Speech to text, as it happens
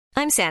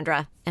I'm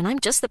Sandra, and I'm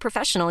just the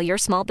professional your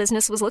small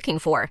business was looking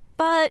for.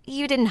 But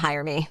you didn't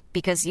hire me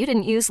because you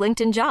didn't use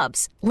LinkedIn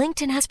Jobs.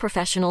 LinkedIn has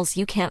professionals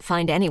you can't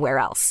find anywhere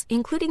else,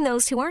 including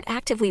those who aren't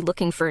actively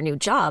looking for a new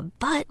job,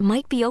 but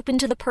might be open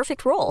to the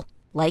perfect role,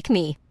 like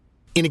me.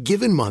 In a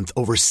given month,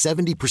 over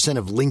 70%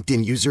 of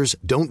LinkedIn users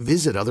don't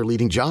visit other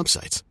leading job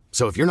sites.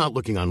 So if you're not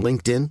looking on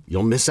LinkedIn,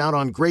 you'll miss out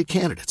on great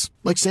candidates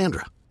like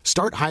Sandra.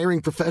 Start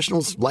hiring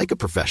professionals like a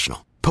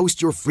professional.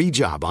 Post your free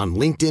job on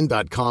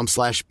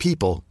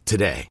linkedin.com/people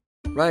today.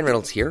 Ryan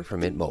Reynolds here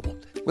from Mint Mobile.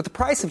 With the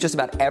price of just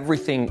about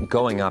everything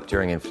going up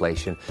during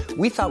inflation,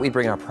 we thought we'd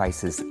bring our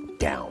prices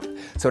down.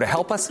 So to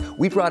help us,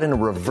 we brought in a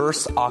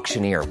reverse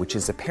auctioneer, which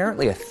is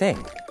apparently a thing.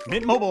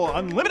 Mint Mobile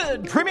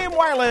Unlimited Premium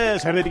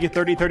Wireless. How to get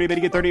 30, 30, bit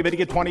to get 30, bit to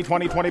get 20,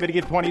 20, 20, bit to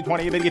get 20,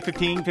 20, bit to get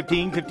 15,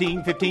 15,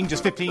 15, 15,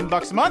 just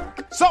 $15 a month?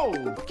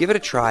 Sold! Give it a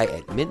try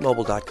at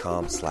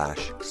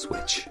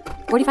mintmobile.com/switch.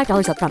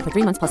 $45 up front for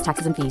 3 months plus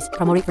taxes and fees.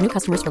 Promo rate for new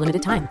customers for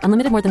limited time.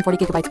 Unlimited more than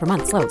 40 gigabytes per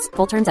month. Slows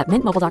full terms at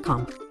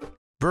mintmobile.com.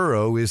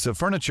 Burrow is a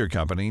furniture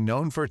company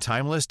known for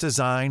timeless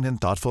design and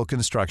thoughtful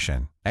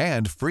construction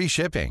and free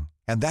shipping,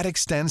 and that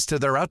extends to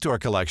their outdoor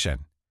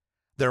collection.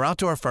 Their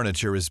outdoor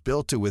furniture is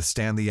built to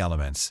withstand the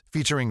elements,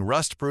 featuring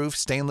rust-proof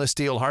stainless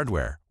steel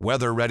hardware,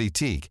 weather-ready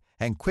teak,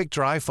 and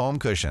quick-dry foam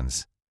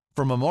cushions.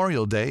 For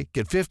Memorial Day,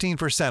 get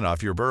 15%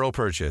 off your Burrow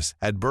purchase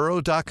at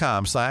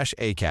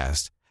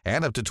burrow.com/acast,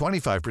 and up to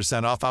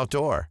 25% off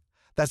outdoor.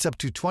 That's up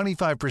to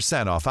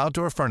 25% off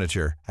outdoor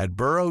furniture at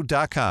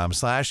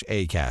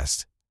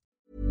burrow.com/acast.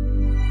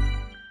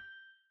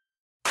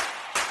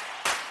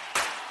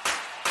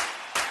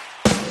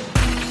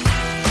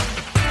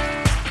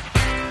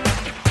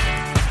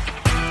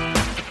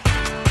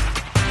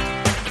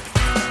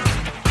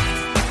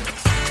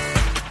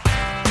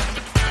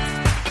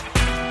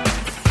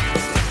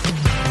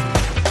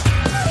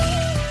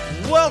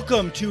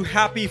 Welcome to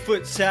Happy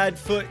Foot, Sad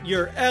Foot,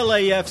 your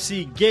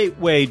LAFC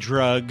gateway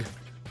drug.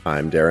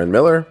 I'm Darren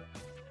Miller.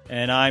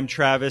 And I'm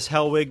Travis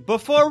Helwig.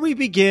 Before we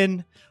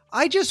begin,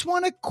 I just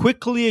want to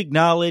quickly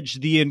acknowledge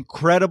the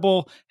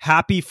incredible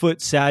Happy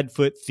Foot, Sad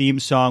Foot theme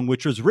song,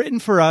 which was written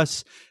for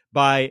us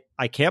by,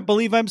 I can't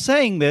believe I'm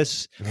saying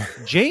this,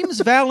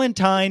 James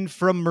Valentine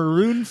from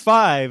Maroon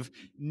 5,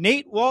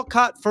 Nate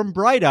Walcott from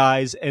Bright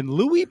Eyes, and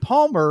Louis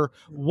Palmer,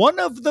 one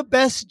of the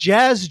best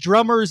jazz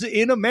drummers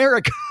in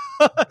America.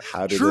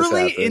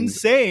 Truly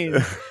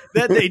insane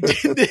that they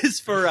did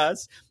this for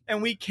us,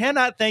 and we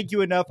cannot thank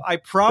you enough. I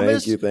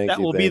promise that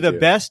will be the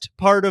best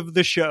part of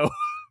the show.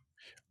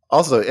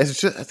 Also,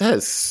 that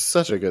is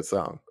such a good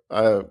song.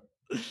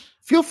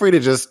 Feel free to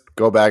just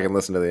go back and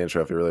listen to the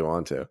intro if you really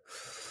want to.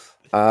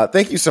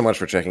 Thank you so much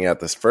for checking out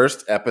this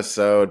first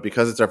episode.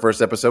 Because it's our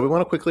first episode, we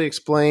want to quickly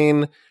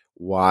explain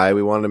why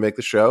we wanted to make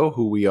the show,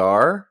 who we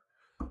are.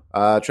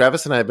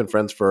 Travis and I have been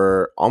friends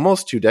for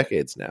almost 2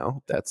 decades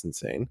now. That's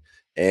insane.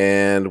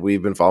 And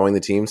we've been following the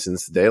team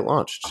since the day it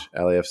launched.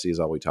 LAFC is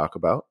all we talk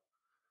about.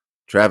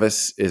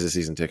 Travis is a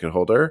season ticket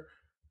holder.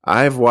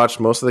 I've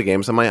watched most of the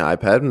games on my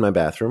iPad in my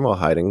bathroom while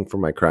hiding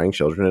from my crying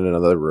children in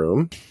another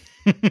room.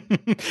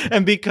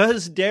 And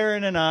because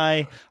Darren and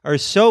I are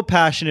so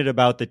passionate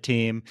about the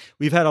team,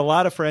 we've had a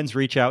lot of friends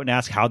reach out and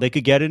ask how they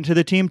could get into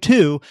the team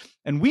too.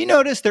 And we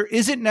noticed there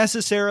isn't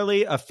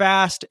necessarily a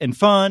fast and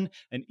fun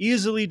and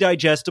easily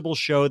digestible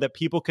show that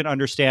people can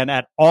understand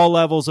at all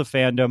levels of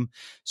fandom.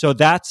 So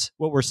that's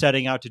what we're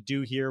setting out to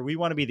do here. We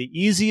want to be the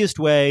easiest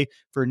way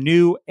for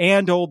new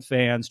and old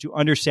fans to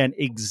understand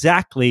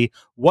exactly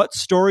what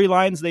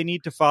storylines they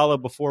need to follow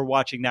before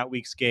watching that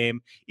week's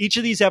game. Each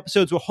of these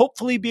episodes will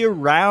hopefully be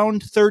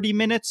around 30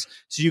 minutes,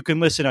 so you can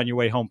listen on your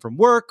way home from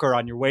work or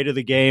on your way to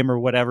the game or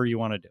whatever you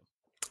want to do.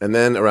 And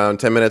then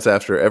around 10 minutes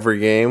after every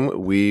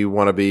game, we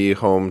want to be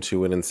home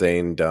to an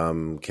insane,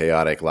 dumb,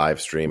 chaotic live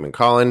stream and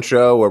call-in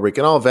show where we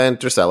can all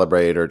vent or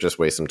celebrate or just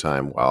waste some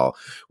time while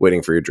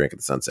waiting for your drink at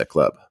the Sunset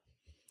Club.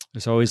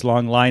 There's always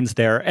long lines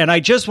there. And I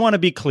just want to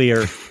be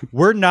clear,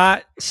 we're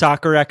not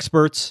soccer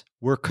experts.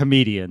 We're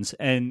comedians.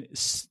 And,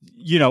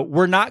 you know,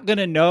 we're not going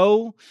to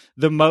know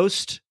the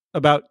most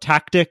about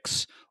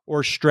tactics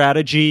or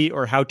strategy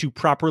or how to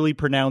properly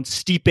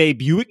pronounce Stipe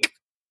Buick.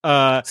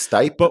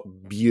 Stipe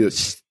Buick.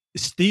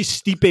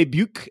 Stipe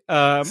Buick.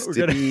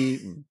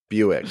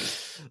 Buick.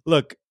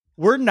 Look,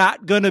 we're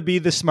not going to be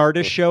the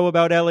smartest show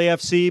about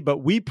LAFC, but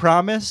we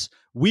promise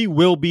we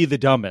will be the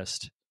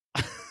dumbest.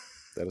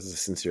 That is a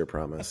sincere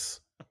promise.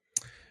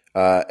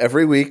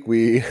 Every week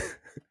we're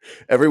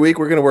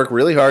going to work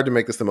really hard to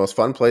make this the most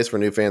fun place for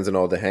new fans and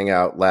old to hang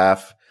out,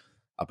 laugh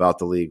about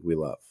the league we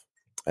love.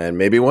 And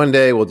maybe one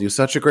day we'll do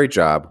such a great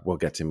job, we'll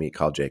get to meet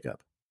Carl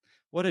Jacob.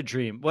 What a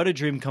dream. What a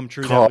dream come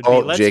true. Carl that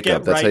would be. Let's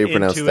Jacob. That's right how you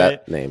pronounce that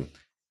it. Name.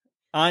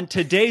 On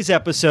today's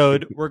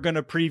episode, we're going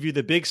to preview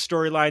the big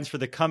storylines for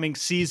the coming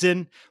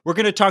season. We're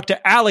going to talk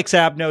to Alex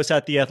Abnos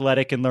at The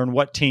Athletic and learn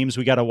what teams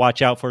we got to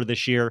watch out for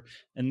this year.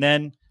 And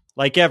then,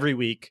 like every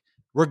week,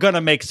 we're going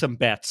to make some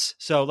bets.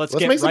 So let's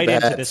get right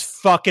into this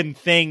fucking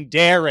thing,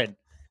 Darren.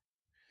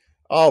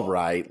 All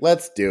right,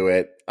 let's do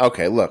it.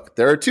 Okay, look,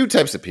 there are 2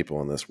 types of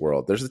people in this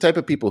world. There's the type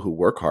of people who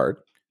work hard,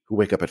 who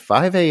wake up at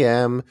 5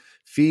 a.m.,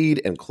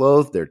 feed and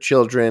clothe their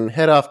children,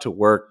 head off to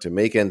work to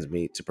make ends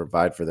meet to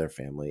provide for their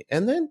family.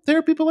 And then there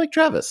are people like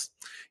Travis,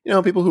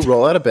 people who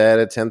roll out of bed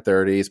at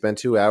 10:30, spend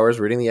 2 hours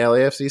reading the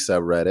LAFC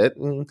subreddit,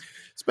 and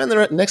spend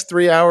the next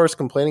 3 hours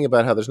complaining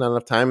about how there's not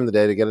enough time in the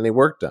day to get any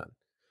work done.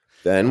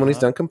 Then when he's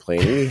done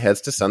complaining, he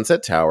heads to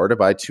Sunset Tower to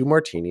buy 2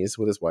 martinis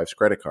with his wife's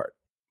credit card.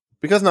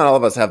 Because not all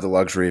of us have the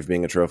luxury of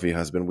being a trophy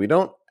husband, we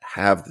don't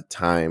have the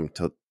time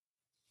to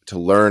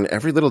learn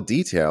every little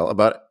detail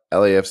about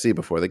LAFC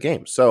before the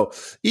game. So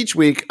each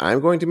week, I'm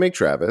going to make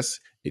Travis,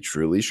 a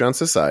true leash on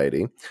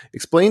society,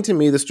 explain to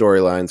me the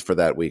storylines for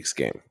that week's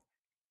game.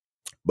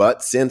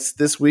 But since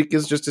this week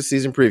is just a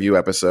season preview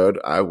episode,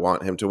 I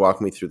want him to walk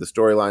me through the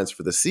storylines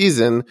for the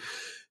season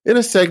in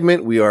a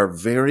segment we are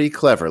very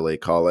cleverly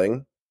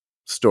calling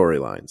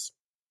Storylines.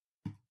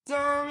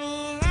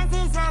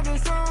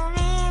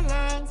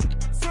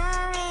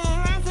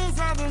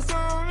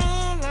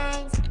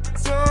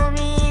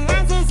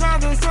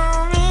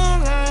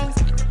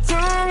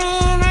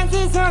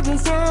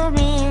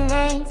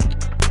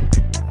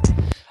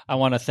 I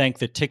want to thank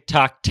the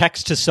TikTok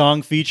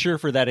text-to-song feature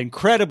for that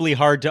incredibly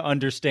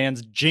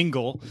hard-to-understand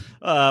jingle.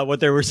 What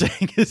they were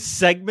saying is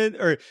segment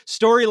or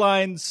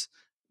storylines.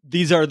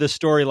 These are the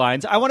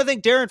storylines. I want to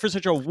thank Darren for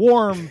such a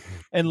warm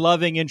and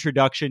loving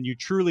introduction. You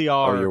truly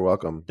are. Oh, you're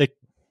welcome.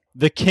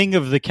 The king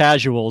of the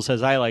casuals,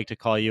 as I like to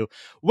call you.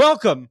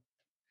 Welcome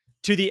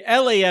to the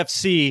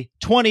LAFC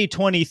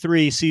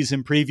 2023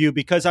 season preview.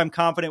 Because I'm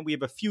confident we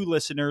have a few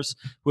listeners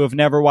who have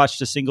never watched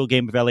a single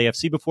game of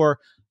LAFC before,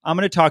 I'm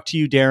going to talk to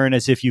you, Darren,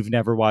 as if you've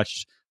never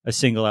watched a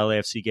single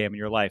LAFC game in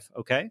your life.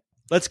 Okay?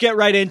 Let's get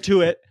right into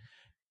it.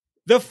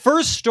 The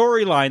first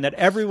storyline that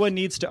everyone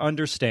needs to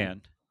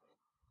understand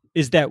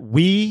is that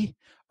we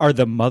are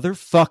the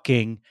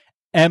motherfucking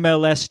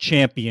MLS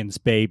champions,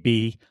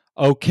 baby.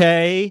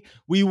 Okay?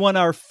 We won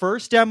our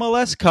first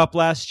MLS Cup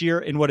last year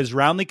in what is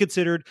roundly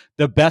considered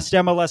the best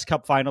MLS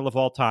Cup final of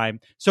all time.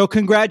 So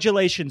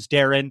congratulations,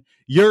 Darren.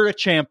 You're a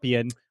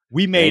champion.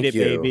 We made it,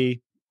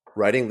 baby.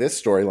 Writing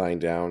this storyline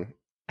down.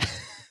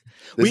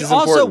 We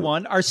also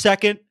won our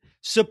second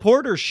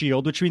supporter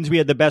shield, which means we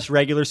had the best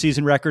regular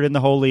season record in the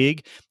whole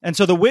league. And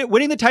so the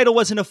winning the title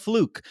wasn't a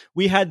fluke.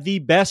 We had the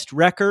best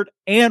record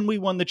and we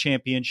won the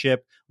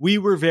championship. We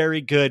were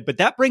very good. But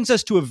that brings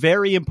us to a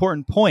very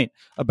important point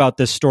about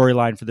this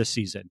storyline for the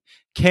season.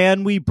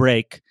 Can we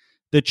break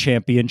the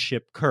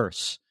championship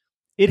curse?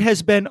 It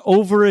has been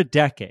over a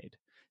decade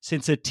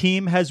since a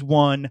team has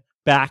won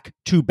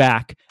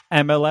back-to-back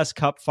MLS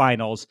Cup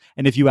finals.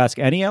 And if you ask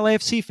any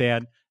LAFC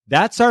fan,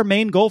 that's our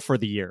main goal for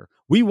the year.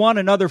 We want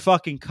another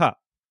fucking cup.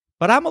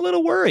 But I'm a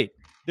little worried.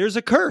 There's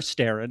a curse,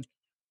 Darren.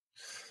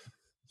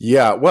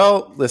 Yeah,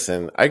 well,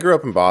 listen, I grew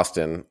up in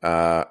Boston.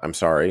 I'm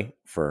sorry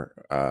for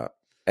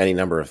any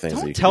number of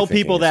things. Don't tell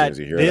people that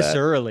this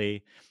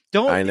early.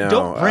 Don't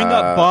bring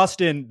up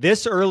Boston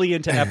this early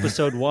into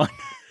episode 1.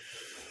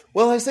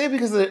 Well, I say it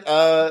because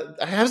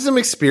I have some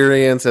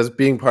experience as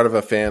being part of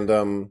a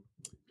fandom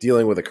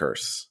dealing with a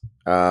curse.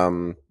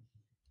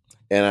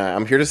 And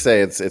I'm here to say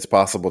it's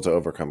possible to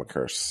overcome a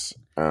curse.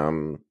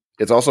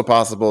 It's also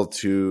possible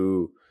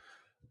to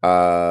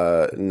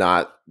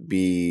not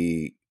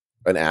be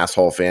an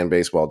asshole fan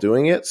base while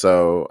doing it.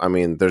 So, I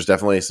mean, there's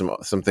definitely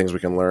some things we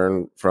can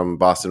learn from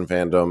Boston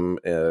fandom,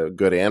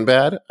 good and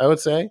bad, I would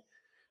say.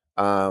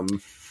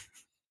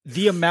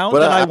 The amount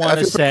that I want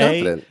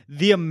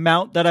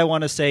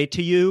to say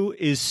to you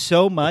is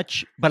so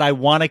much, but I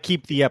want to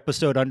keep the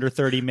episode under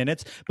 30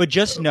 minutes. But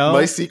just know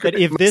my secret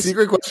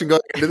question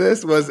going into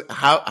this was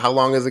how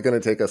long is it going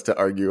to take us to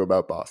argue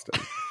about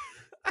Boston?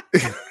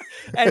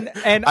 and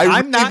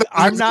I'm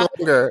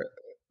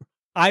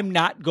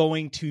not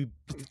going to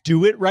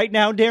do it right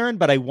now, Darren,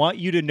 but I want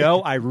you to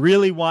know I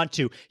really want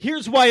to.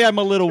 Here's why I'm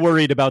a little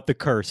worried about the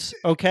curse,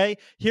 okay?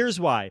 Here's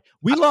why.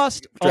 We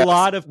lost a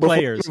lot of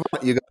players.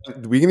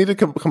 We need to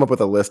come up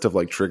with a list of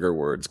like trigger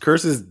words.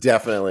 Curse is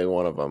definitely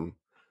one of them.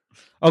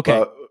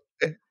 Okay.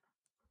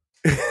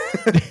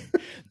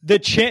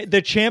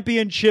 The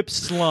championship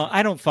slump.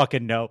 I don't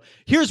fucking know.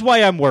 Here's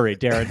why I'm worried,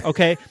 Darren,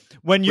 okay?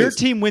 When your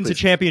team wins a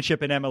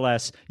championship in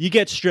MLS, you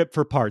get stripped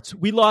for parts.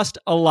 We lost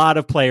a lot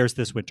of players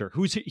this winter.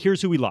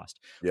 Here's who we lost.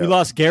 Yep. We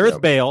lost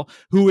Gareth Bale,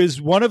 who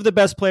is one of the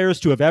best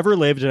players to have ever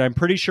lived, and I'm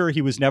pretty sure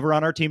he was never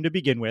on our team to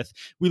begin with.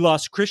 We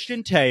lost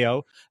Christian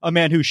Teo, a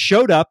man who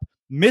showed up,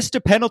 missed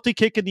a penalty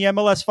kick in the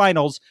MLS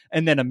finals,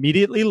 and then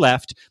immediately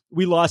left.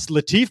 We lost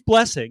Latif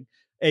Blessing,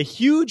 a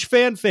huge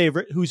fan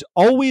favorite who's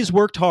always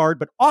worked hard,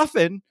 but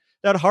often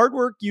that hard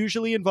work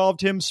usually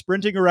involved him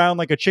sprinting around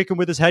like a chicken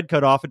with his head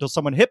cut off until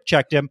someone hip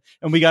checked him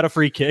and we got a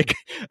free kick.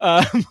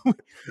 That's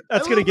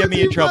going to get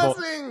me in trouble.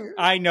 Blessing.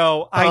 I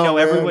know,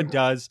 everyone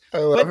does.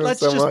 But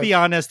let's just be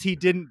honest. He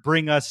didn't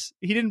bring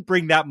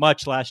that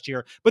much last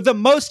year. But the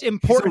most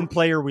important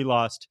player we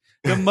lost,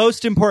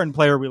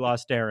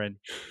 Darren,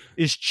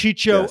 is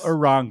Chicho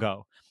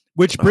Arango,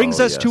 which brings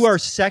us to our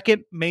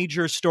second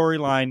major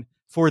storyline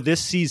for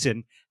this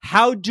season.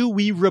 How do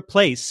we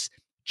replace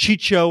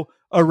Chicho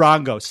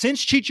Arango.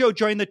 Since Chicho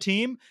joined the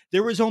team,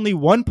 there was only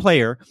one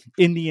player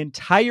in the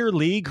entire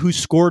league who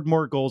scored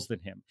more goals than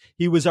him.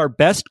 He was our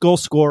best goal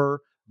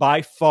scorer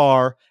by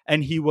far,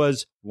 and he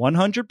was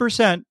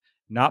 100%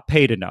 not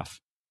paid enough,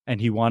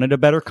 and he wanted a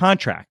better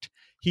contract.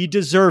 He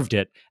deserved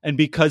it, and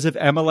because of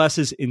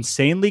MLS's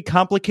insanely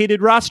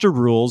complicated roster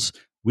rules,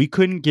 we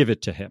couldn't give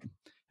it to him.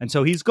 And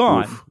so he's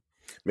gone. Oof.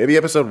 Maybe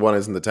episode 1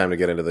 isn't the time to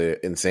get into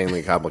the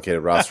insanely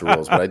complicated roster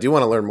rules, but I do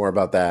want to learn more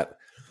about that.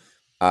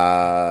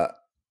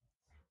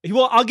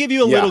 Well, I'll give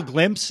you a little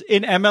glimpse.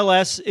 In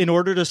MLS, in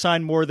order to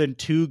sign more than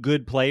 2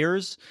 good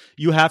players,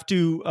 you have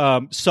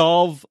to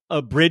solve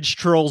a Bridge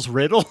Trolls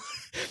riddle.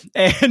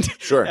 And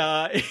sure.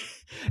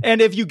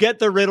 And if you get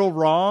the riddle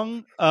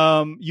wrong,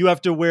 you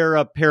have to wear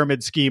a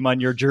pyramid scheme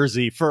on your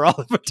jersey for all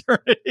of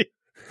eternity.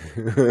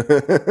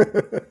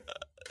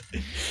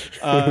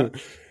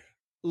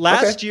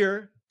 Last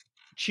year,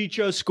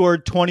 Chicho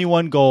scored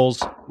 21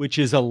 goals, which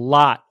is a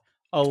lot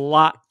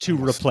to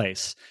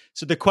replace.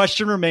 So the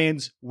question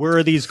remains, where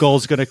are these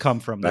goals going to come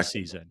from this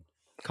season?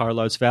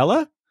 Carlos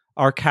Vela,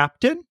 our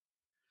captain.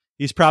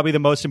 He's probably the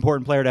most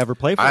important player to ever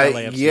play for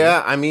LAFC.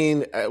 Yeah, I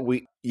mean,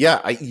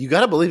 you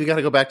got to believe you got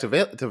to go back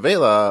to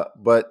Vela,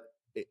 but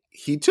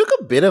he took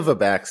a bit of a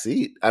back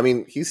seat. I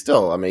mean, he's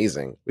still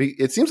amazing.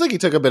 It seems like he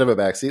took a bit of a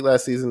back seat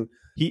last season.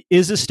 He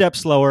is a step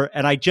slower,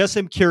 and I just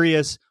am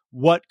curious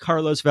what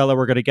Carlos Vela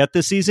we're going to get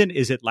this season.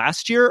 Is it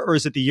last year or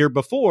is it the year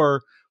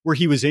before where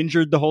he was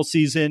injured the whole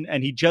season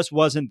and he just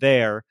wasn't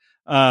there?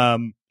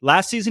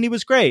 Last season he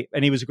was great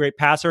and he was a great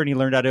passer and he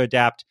learned how to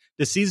adapt.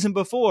 The season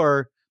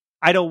before,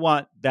 I don't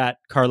want that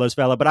Carlos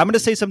Vela, but I'm going to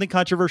say something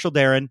controversial,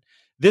 Darren.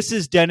 This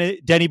is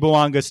Denny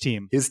Bouanga's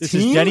team. This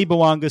is Denny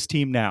Bouanga's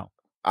team now.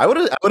 I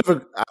would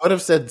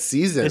have said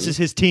season. This is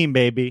his team,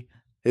 baby.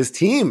 His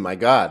team, my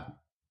God.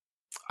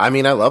 I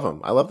mean, I love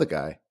him. I love the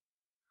guy.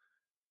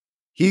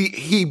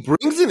 He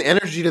brings an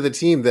energy to the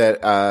team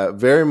that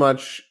very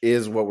much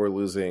is what we're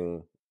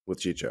losing with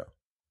Chicho.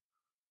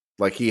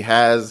 Like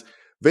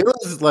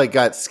Vela's like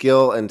got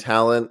skill and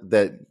talent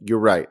that you're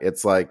right.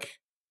 It's like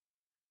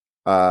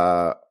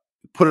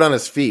put it on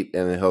his feet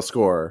and he'll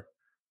score.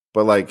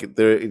 But like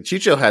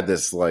Chicho had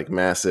this like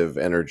massive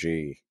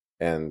energy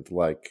and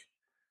like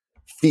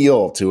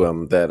feel to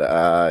him that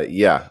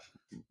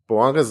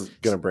Bouanga's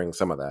gonna bring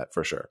some of that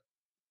for sure.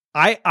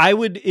 I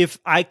would, if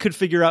I could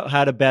figure out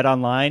how to bet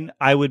online,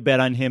 I would bet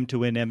on him to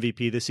win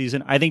MVP this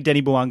season. I think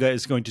Denny Bouanga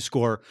is going to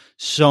score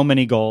so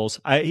many goals.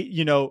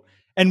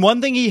 And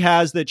one thing he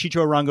has that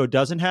Chicho Arango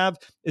doesn't have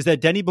is that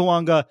Denny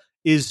Bouanga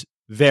is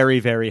very,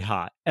 very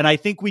hot. And I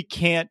think we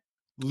can't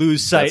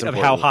lose sight of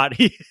how hot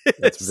he is.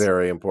 That's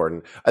very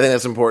important. I think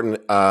that's important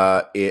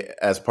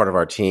as part of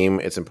our team.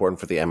 It's important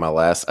for the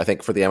MLS. I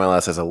think for the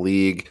MLS as a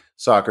league,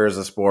 soccer is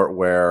a sport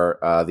where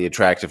the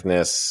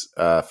attractiveness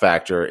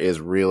factor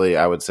is really,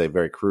 I would say,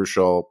 very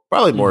crucial,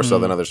 probably more so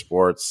than other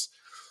sports.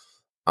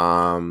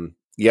 I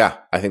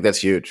think that's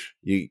huge.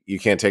 You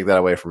can't take that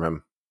away from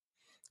him.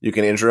 You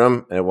can injure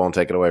him and it won't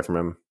take it away from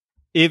him.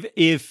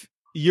 If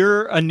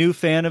you're a new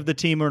fan of the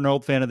team or an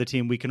old fan of the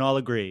team, we can all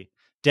agree.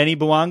 Denny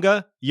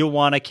Bouanga, you'll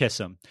want to kiss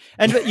him.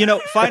 And,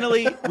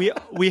 finally,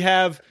 we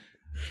have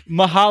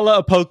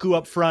Mahala Opoku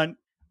up front,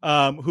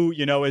 who,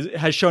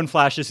 has shown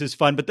flashes is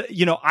fun. But,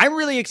 I'm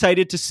really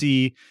excited to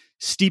see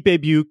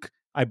Stipe Buke.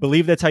 I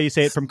believe that's how you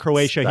say it, from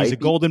Croatia. He's a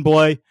golden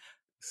boy.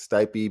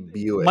 Stipe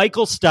Buick.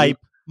 Michael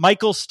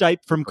Stipe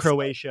from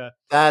Croatia.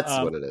 That's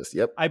what it is.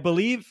 Yep. I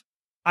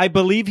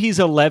believe he's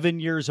 11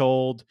 years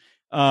old.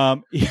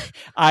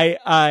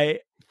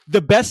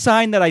 The best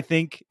sign that I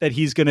think that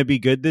he's going to be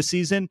good this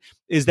season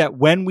is that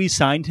when we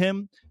signed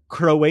him,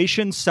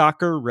 Croatian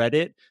soccer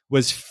Reddit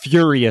was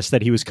furious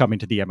that he was coming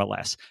to the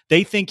MLS.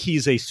 They think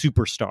he's a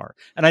superstar.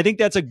 And I think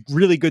that's a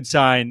really good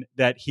sign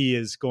that he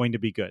is going to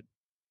be good.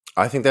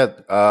 I think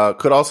that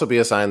could also be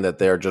a sign that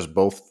they're just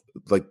both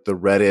like the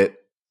Reddit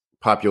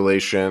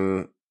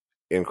population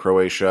in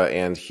Croatia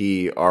and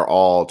he are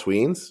all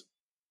tweens.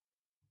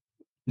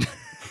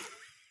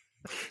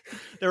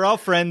 They're all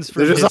friends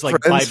from his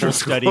Bible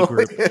study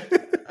group.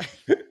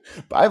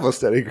 Bible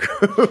study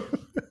group.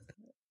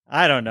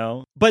 I don't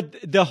know. But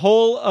the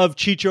whole of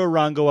Chicho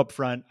Arango up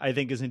front, I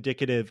think, is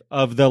indicative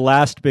of the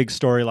last big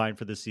storyline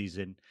for the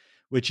season,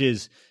 which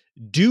is,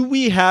 do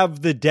we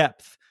have the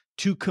depth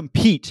to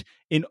compete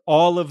in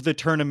all of the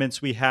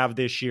tournaments we have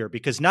this year?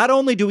 Because not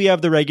only do we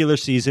have the regular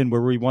season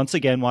where we once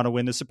again want to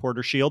win the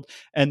Supporter Shield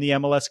and the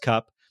MLS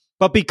Cup,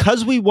 but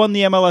because we won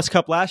the MLS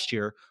Cup last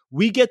year,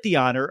 we get the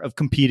honor of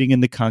competing in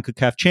the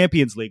CONCACAF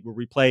Champions League, where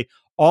we play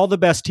all the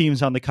best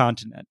teams on the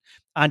continent.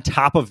 On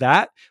top of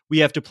that, we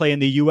have to play in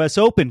the US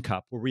Open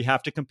Cup, where we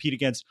have to compete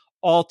against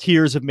all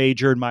tiers of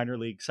major and minor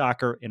league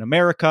soccer in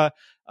America.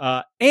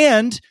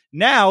 And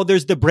now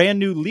there's the brand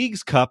new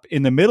Leagues Cup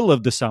in the middle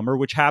of the summer,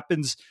 which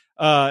happens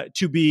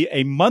to be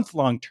a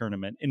month-long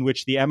tournament in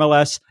which the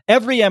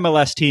every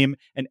MLS team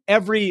and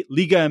every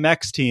Liga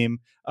MX team,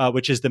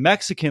 which is the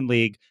Mexican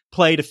league,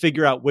 play to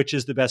figure out which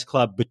is the best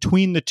club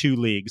between the two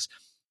leagues.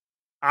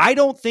 I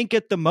don't think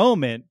at the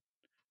moment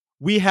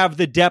we have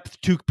the depth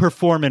to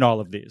perform in all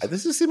of these.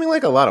 This is seeming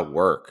like a lot of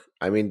work.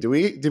 I mean,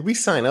 did we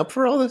sign up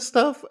for all this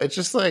stuff? It's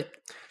just like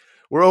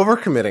we're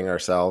overcommitting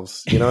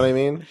ourselves. You know what I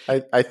mean?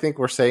 I think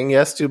we're saying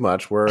yes too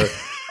much. We're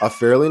a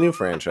fairly new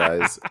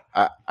franchise.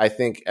 I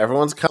think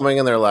everyone's coming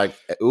and they're like,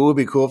 "Ooh, it'd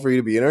be cool for you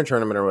to be in our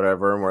tournament or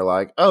whatever." And we're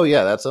like, "Oh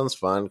yeah, that sounds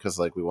fun," because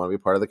like we want to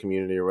be part of the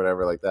community or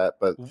whatever like that.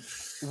 But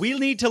we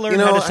need to learn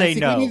how to say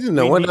no. We need to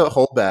know when to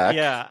hold back.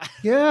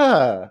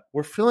 Yeah.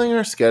 We're filling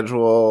our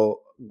schedule.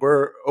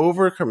 We're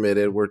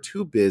overcommitted. We're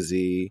too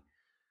busy.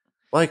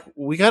 Like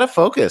we got to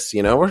focus.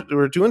 You know,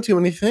 we're doing too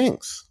many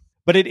things.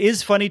 But it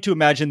is funny to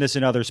imagine this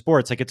in other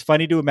sports. Like it's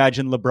funny to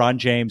imagine LeBron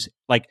James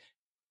like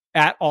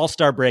at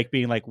All-Star break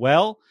being like,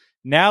 well,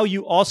 now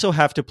you also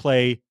have to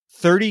play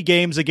 30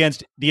 games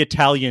against the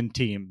Italian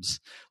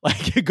teams.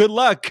 Like, good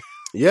luck.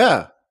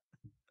 Yeah.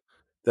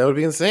 That would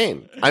be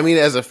insane. I mean,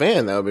 as a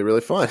fan, that would be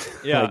really fun.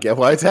 Yeah. I get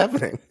why it's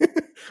happening.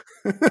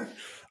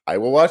 I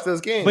will watch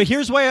those games. But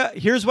here's why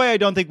I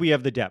don't think we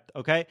have the depth,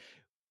 okay?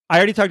 I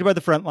already talked about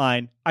the front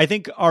line. I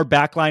think our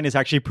back line is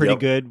actually pretty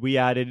good. We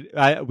added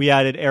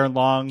Aaron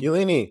Long.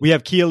 Chiellini. We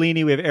have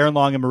Chiellini. We have Aaron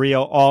Long and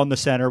Murillo all in the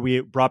center.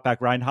 We brought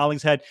back Ryan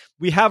Hollingshead.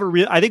 We have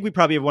I think we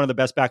probably have one of the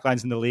best back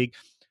lines in the league.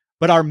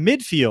 But our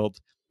midfield,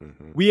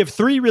 we have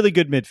three really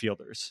good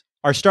midfielders.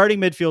 Our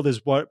starting midfield is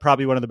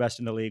probably one of the best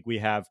in the league. We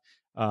have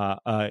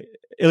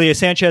Ilia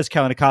Sanchez,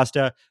 Kellen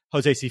Acosta,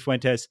 Jose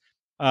Cifuentes.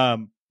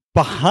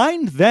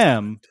 Behind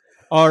them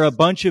are a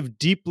bunch of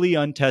deeply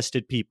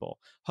untested people.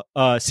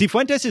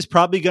 Cifuentes is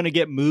probably going to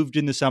get moved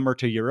in the summer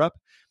to Europe.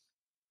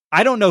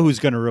 I don't know who's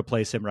going to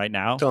replace him right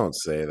now. Don't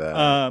say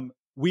that.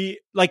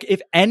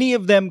 If any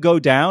of them go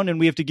down and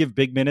we have to give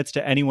big minutes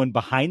to anyone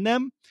behind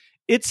them,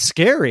 it's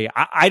scary.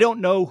 I don't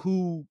know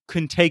who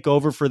can take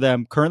over for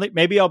them currently.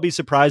 Maybe I'll be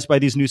surprised by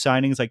these new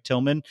signings like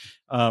Tillman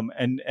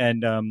and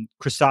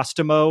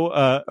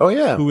Crisostomo.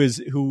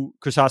 Who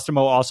Crisostomo,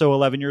 also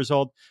 11 years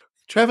old.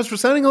 Travis, we're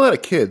signing a lot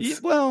of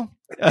kids. Well,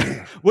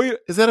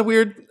 is that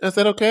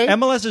okay?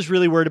 MLS is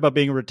really worried about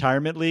being a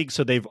retirement league,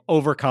 so they've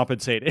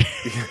overcompensated.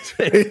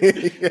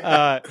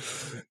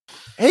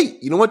 Hey,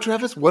 you know what,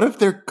 Travis? What if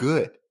they're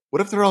good?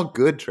 What if they're all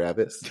good,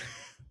 Travis?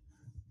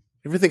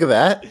 Ever think of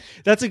that?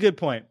 That's a good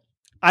point.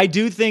 I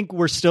do think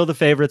we're still the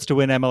favorites to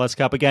win MLS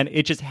Cup again.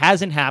 It just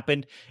hasn't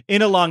happened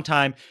in a long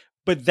time.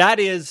 But that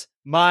is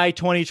my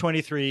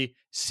 2023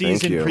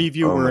 season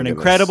preview. We're an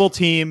incredible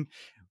team.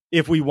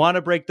 If we want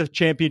to break the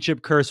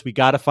championship curse, we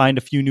got to find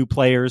a few new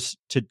players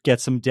to get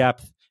some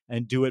depth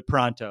and do it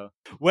pronto.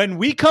 When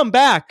we come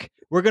back,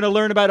 we're going to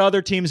learn about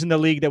other teams in the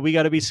league that we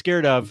got to be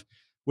scared of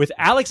with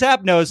Alex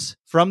Abnos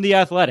from The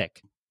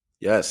Athletic.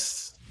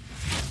 Yes.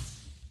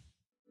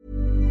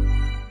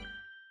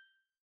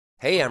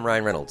 Hey, I'm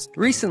Ryan Reynolds.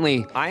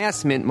 Recently, I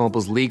asked Mint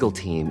Mobile's legal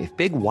team if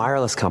big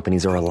wireless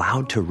companies are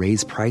allowed to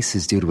raise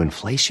prices due to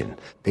inflation.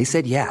 They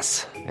said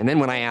yes. And then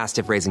when I asked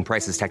if raising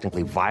prices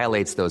technically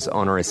violates those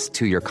onerous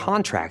 2-year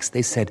contracts,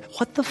 they said,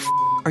 "What the f***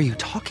 are you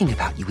talking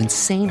about, you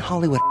insane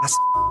Hollywood ass?"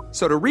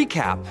 So to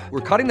recap,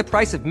 we're cutting the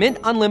price of Mint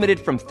Unlimited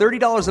from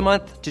 $30 a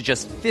month to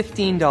just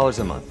 $15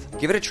 a month.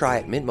 Give it a try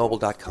at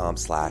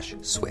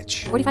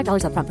mintmobile.com/switch.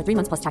 $45 up front for 3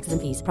 months plus taxes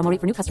and fees. Promo rate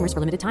for new customers for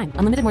limited time.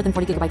 Unlimited more than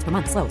 40 gigabytes per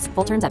month. Slows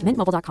full terms at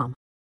mintmobile.com.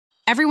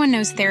 Everyone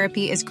knows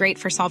therapy is great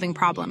for solving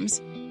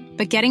problems.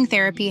 But getting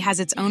therapy has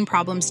its own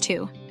problems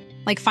too.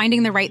 Like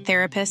finding the right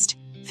therapist,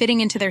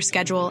 fitting into their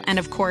schedule, and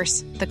of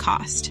course, the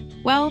cost.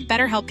 Well,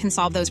 BetterHelp can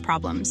solve those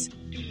problems.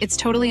 It's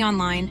totally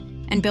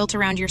online and built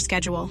around your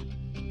schedule.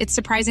 It's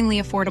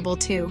surprisingly affordable,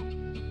 too.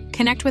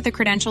 Connect with a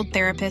credentialed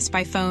therapist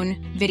by phone,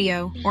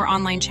 video, or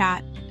online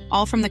chat,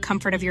 all from the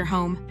comfort of your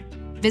home.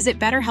 Visit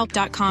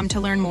BetterHelp.com to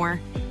learn more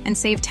and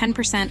save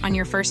 10% on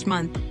your first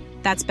month.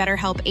 That's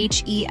BetterHelp,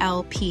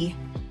 H-E-L-P.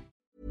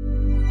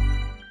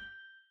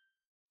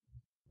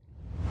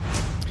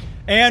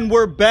 And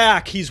we're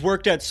back. He's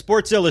worked at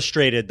Sports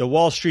Illustrated, The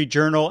Wall Street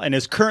Journal, and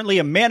is currently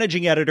a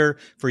managing editor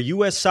for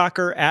U.S.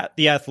 Soccer at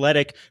The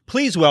Athletic.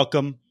 Please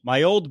welcome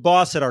my old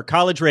boss at our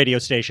college radio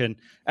station,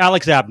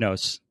 Alex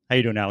Abnos. How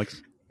you doing, Alex?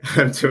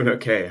 I'm doing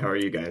okay. How are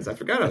you guys? I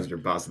forgot I was your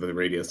boss at the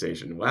radio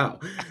station. Wow.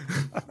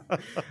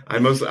 I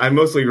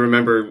mostly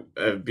remember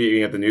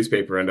being at the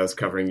newspaper and us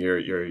covering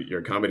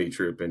your comedy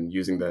troupe and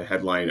using the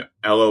headline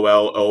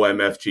 "LOL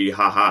OMFG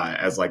haha"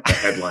 as like the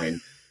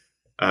headline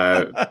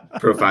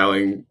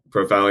profiling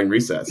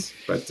Recess.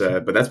 But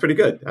that's pretty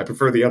good. I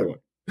prefer the other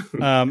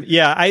one.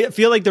 Yeah, I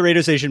feel like the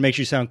radio station makes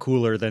you sound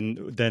cooler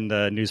than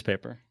the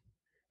newspaper.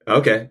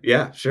 Okay,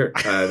 yeah, sure.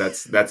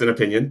 That's an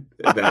opinion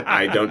that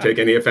I don't take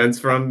any offense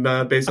from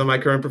based on my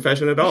current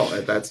profession at all.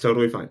 That's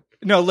totally fine.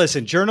 No,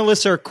 listen,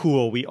 journalists are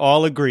cool. We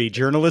all agree.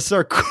 Journalists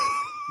are cool.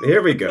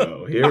 Here we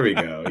go.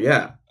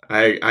 Yeah,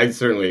 I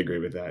certainly agree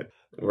with that.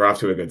 We're off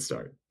to a good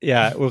start.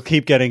 Yeah, we'll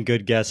keep getting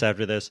good guests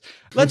after this.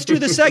 Let's do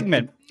the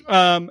segment.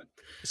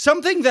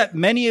 Something that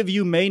many of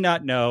you may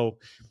not know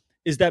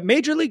is that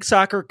Major League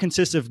Soccer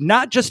consists of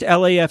not just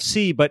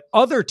LAFC, but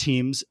other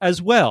teams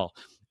as well.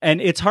 And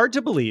it's hard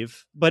to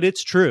believe, but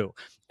it's true.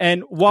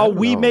 And while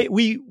we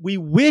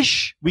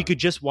wish we could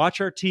just watch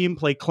our team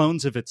play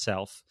clones of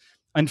itself,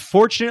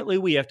 Unfortunately,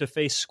 we have to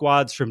face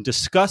squads from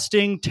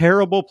disgusting,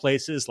 terrible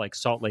places like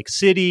Salt Lake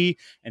City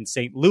and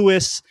St.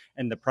 Louis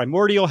and the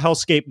primordial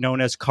hellscape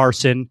known as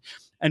Carson.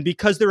 And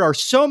because there are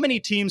so many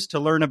teams to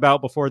learn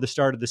about before the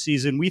start of the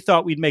season, we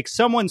thought we'd make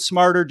someone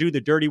smarter do the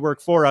dirty work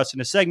for us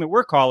in a segment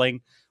we're calling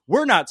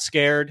We're Not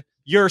Scared,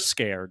 You're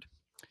Scared.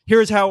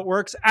 Here's how it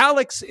works.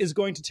 Alex is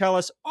going to tell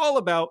us all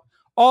about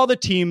all the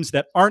teams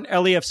that aren't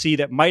LAFC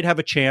that might have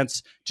a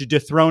chance to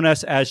dethrone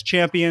us as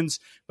champions.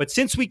 But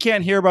since we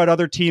can't hear about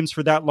other teams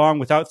for that long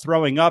without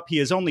throwing up, he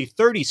has only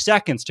 30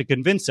 seconds to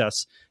convince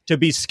us to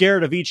be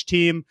scared of each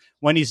team.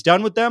 When he's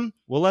done with them,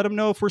 we'll let him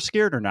know if we're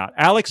scared or not.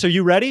 Alex, are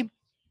you ready?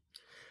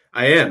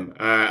 I am.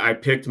 I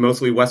picked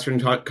mostly Western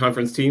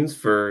Conference teams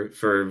for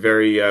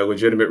very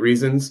legitimate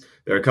reasons.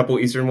 There are a couple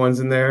Eastern ones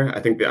in there.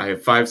 I think that I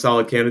have 5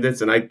 solid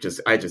candidates, and I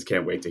just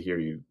can't wait to hear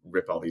you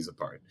rip all these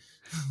apart.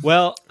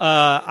 Well,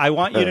 I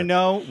want you to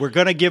know we're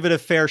going to give it a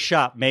fair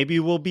shot. Maybe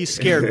we'll be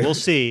scared. We'll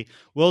see.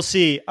 We'll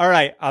see. All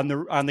right, on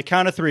the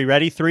count of 3.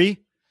 Ready? 3,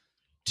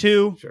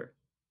 2, sure.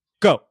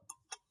 Go.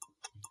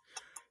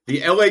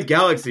 The LA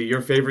Galaxy,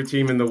 your favorite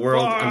team in the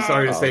world. I'm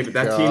sorry to say, but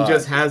that team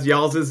just has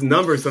y'all's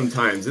number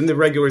sometimes. In the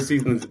regular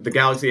season, the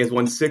Galaxy has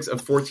won 6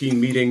 of 14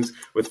 meetings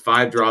with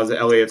 5 draws. The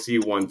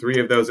LAFC won 3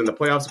 of those in the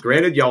playoffs.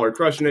 Granted, y'all are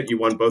crushing it. You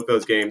won both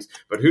those games,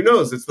 but who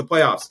knows? It's the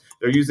playoffs.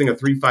 They're using a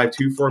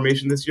 3-5-2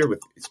 formation this year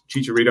with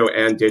Chicharito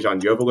and Dejan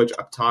Joveljic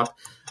up top.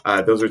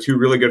 Those are 2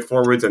 really good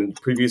forwards, and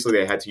previously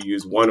they had to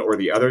use one or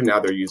the other. Now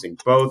they're using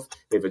both.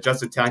 They've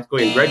adjusted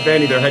tactically, and Greg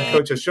Vanney, their head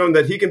coach, has shown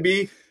that he can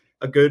be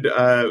a good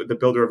the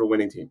builder of a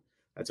winning team.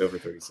 That's over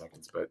 30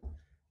 seconds, but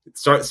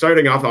it's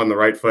starting off on the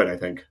right foot, I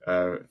think,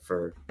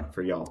 for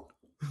y'all.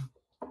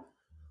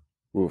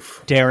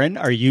 Oof.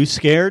 Darren, are you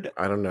scared?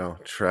 I don't know,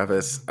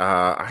 Travis.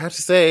 I have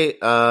to say,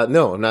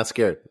 no, I'm not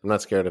scared. I'm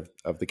not scared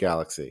of the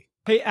Galaxy.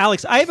 Hey,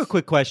 Alex, I have a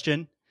quick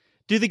question.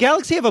 Do the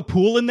Galaxy have a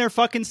pool in their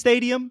fucking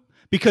stadium?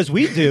 Because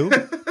we do.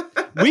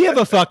 We have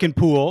a fucking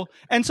pool,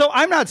 and so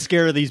I'm not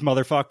scared of these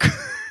motherfuckers.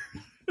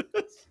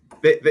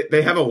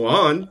 They have a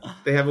lawn.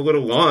 They have a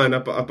little lawn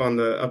up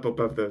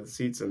above the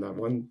seats in that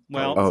one.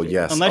 Well,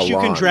 yes, unless you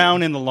can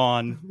drown in the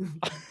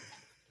lawn.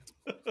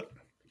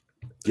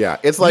 Yeah,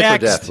 it's life or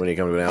death when you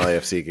come to an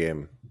LAFC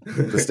game.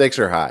 The stakes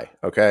are high.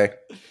 Okay.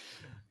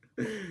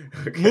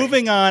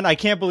 Moving on. I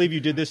can't believe you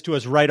did this to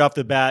us right off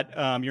the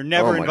bat. You're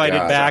never invited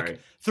back. Sorry.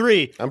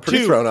 3, I'm pretty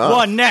 2, thrown off.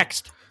 1.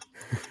 Next.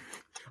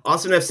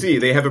 Austin FC,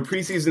 they have a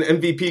preseason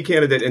MVP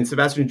candidate in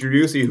Sebastian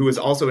Driussi, who is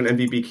also an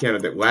MVP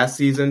candidate last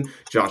season.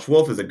 Josh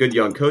Wolf is a good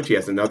young coach. He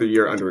has another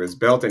year under his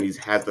belt, and he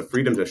has the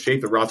freedom to shape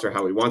the roster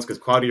how he wants because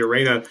Claudio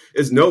Reyna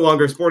is no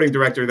longer sporting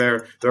director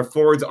there. Their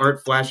forwards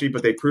aren't flashy,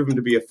 but they've proven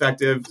to be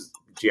effective.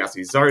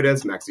 Giassi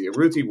Zardes, Maxi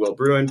Arruti, Will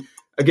Bruin.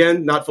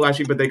 Again, not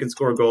flashy, but they can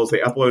score goals. They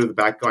upgraded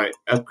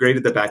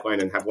the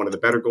backline, and have one of the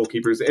better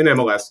goalkeepers in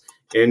MLS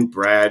in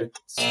Brad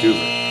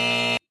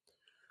Stuver.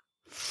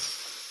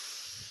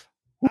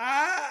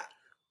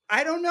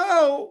 I don't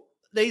know.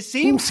 They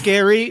seem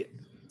scary.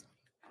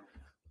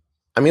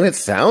 I mean, it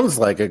sounds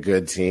like a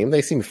good team.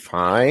 They seem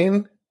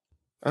fine.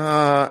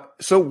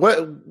 So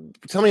what?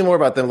 Tell me more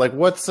about them. Like,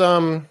 what's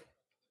the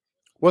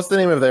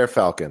name of their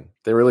Falcon?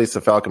 They released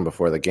a Falcon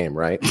before the game,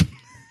 right?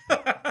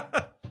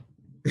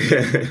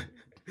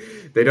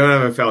 They don't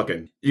have a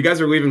Falcon. You guys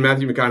are leaving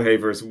Matthew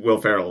McConaughey versus Will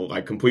Ferrell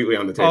like completely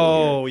on the table.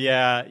 Oh,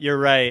 yeah, you're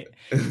right.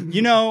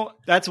 You know,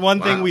 that's one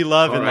thing we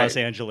love in Los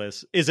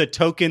Angeles is a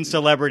token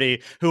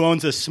celebrity who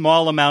owns a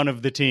small amount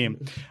of the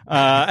team.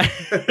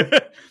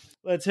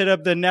 Let's hit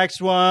up the next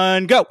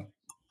one. Go.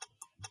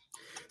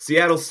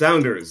 Seattle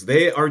Sounders,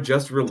 they are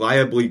just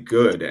reliably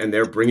good, and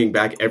they're bringing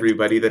back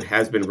everybody that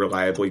has been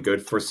reliably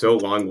good for so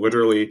long,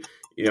 literally.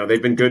 You know,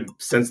 they've been good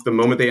since the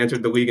moment they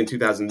entered the league in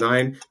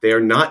 2009. They are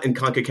not in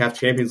CONCACAF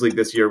Champions League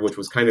this year, which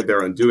was kind of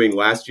their undoing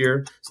last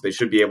year. So they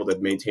should be able to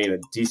maintain a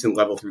decent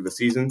level through the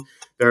season.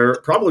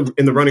 They're probably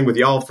in the running with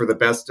y'all for the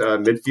best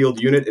midfield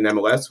unit in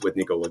MLS with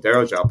Nico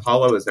Lodero. João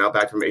Paulo is now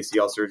back from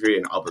ACL surgery,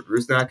 and Albert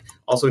Rusnak.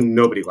 Also,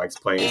 nobody likes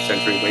playing at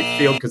century-length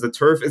field because the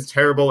turf is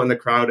terrible and the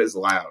crowd is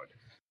loud.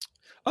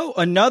 Oh,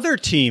 another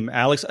team,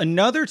 Alex,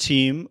 another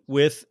team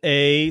with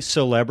a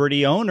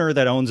celebrity owner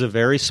that owns a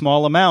very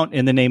small amount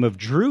in the name of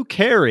Drew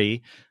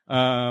Carey.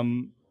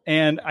 And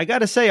I got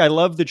to say, I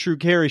love the Drew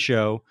Carey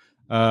show.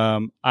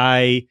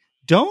 I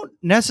don't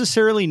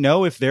necessarily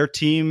know if their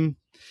team,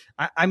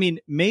 I mean,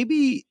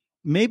 maybe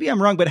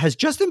I'm wrong, but has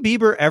Justin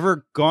Bieber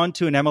ever gone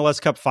to an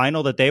MLS Cup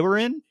final that they were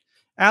in?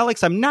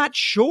 Alex, I'm not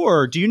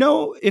sure. Do you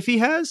know if he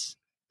has?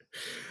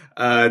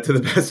 To the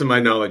best of my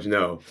knowledge,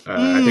 no.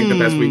 I think the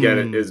best we get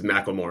is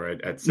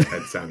Macklemore at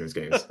Sounders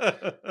games.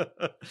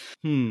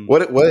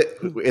 What?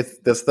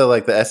 That's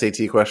the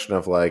SAT question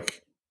of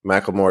like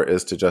Macklemore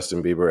is to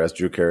Justin Bieber as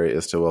Drew Carey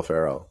is to Will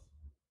Ferrell.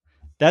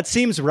 That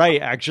seems right,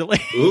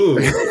 actually. Ooh,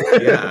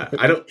 yeah.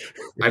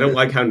 I don't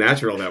like how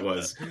natural that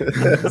was.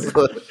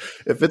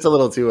 If it's a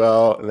little too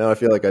well, now I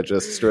feel like I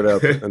just straight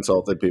up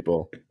insulted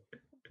people.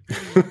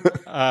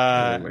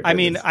 I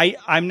mean,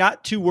 I'm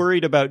not too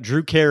worried about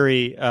Drew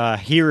Carey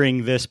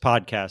hearing this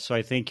podcast, so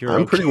I think you're.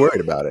 I'm pretty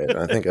worried about it.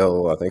 I think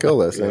he'll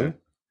listen.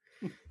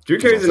 Drew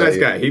Carey's a nice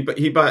guy.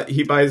 He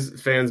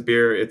buys fans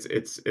beer.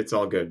 It's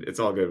all good. It's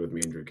all good with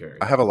me and Drew Carey.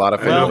 I have a lot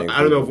of. I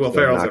don't know if Will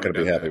Ferrell's not going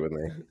to be happy with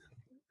me.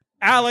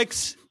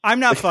 Alex, I'm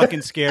not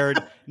fucking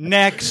scared.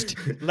 Next,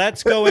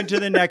 let's go into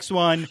the next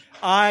one.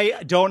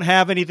 I don't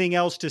have anything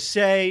else to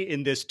say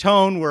in this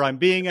tone where I'm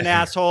being an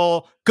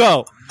asshole.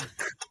 Go.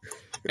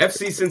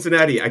 FC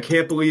Cincinnati. I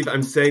can't believe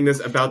I'm saying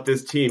this about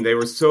this team. They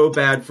were so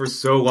bad for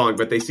so long,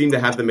 but they seem to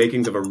have the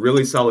makings of a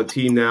really solid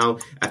team now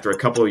after a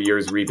couple of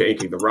years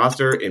rebanking the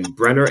roster. In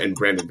Brenner and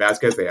Brandon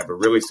Vasquez, they have a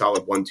really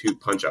solid 1-2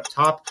 punch up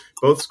top.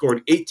 Both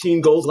scored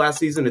 18 goals last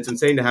season. It's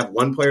insane to have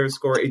one player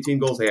score 18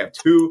 goals. They have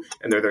two,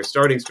 and they're their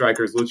starting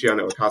strikers.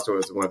 Luciano Acosta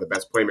is one of the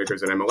best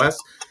playmakers in MLS.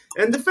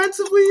 And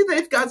defensively,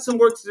 they've got some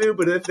work to do,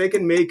 but if they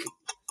can make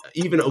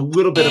even a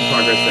little bit of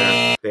progress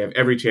there, they have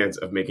every chance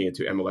of making it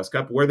to MLS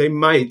Cup, where they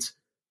might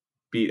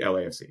beat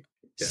LAFC.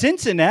 Yeah.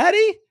 Cincinnati?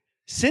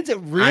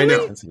 Really? I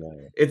know.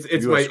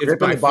 It's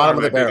by far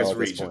my biggest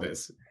reach of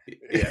this.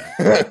 Yeah.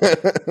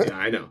 Yeah,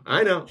 I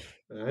know.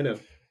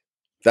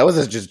 That was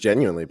us just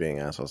genuinely being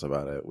assholes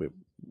about it.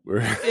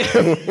 We're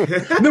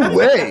no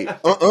way.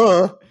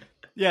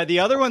 Yeah, the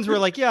other ones were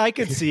like, yeah, I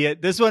could see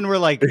it. This one we're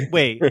like,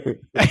 wait,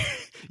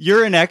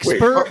 you're an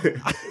expert?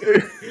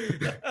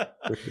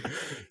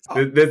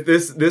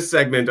 This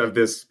segment of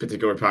this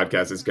particular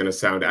podcast is going to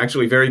sound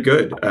actually very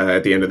good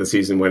at the end of the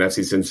season when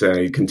FC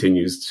Cincinnati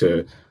continues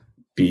to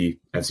be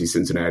FC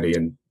Cincinnati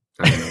and,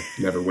 I don't know,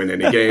 never win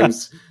any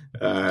games.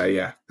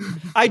 Yeah.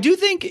 I do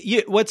think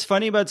what's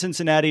funny about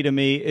Cincinnati to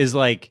me is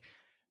like,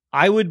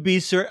 I would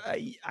be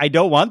I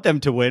don't want them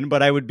to win,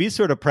 but I would be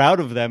sort of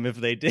proud of them if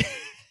they did.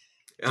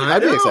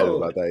 I'd be excited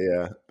about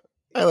that.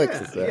 Yeah, I like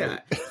Cincinnati.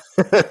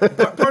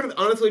 Yeah.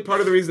 Part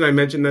of the reason I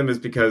mentioned them is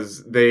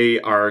because they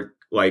are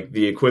like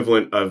the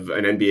equivalent of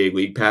an NBA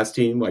League Pass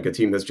team, like a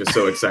team that's just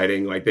so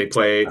exciting. Like they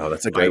play. Oh,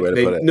 that's a great way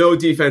to put it. No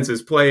defense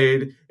is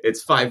played.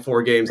 It's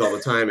 5-4 games all the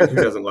time, and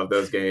who doesn't love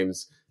those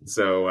games?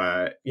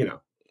 So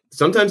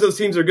sometimes those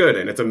teams are good,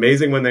 and it's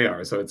amazing when they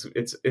are. So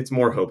it's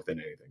more hope than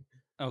anything.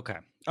 Okay.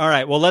 All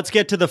right. Well, let's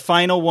get to the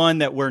final one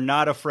that we're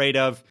not afraid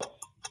of.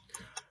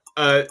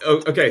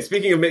 Okay,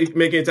 speaking of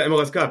making it to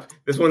MLS Cup,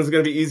 this one's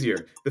going to be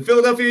easier. The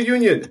Philadelphia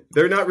Union,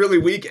 they're not really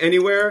weak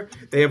anywhere.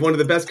 They have one of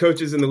the best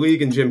coaches in the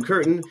league in Jim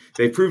Curtin.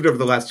 They've proved over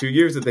the last 2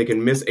 years that they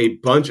can miss a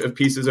bunch of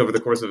pieces over the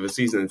course of a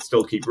season and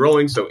still keep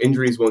rolling, so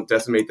injuries won't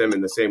decimate them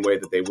in the same way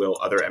that they will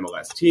other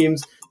MLS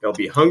teams. They'll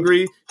be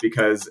hungry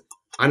because,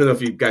 I don't know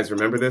if you guys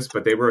remember this,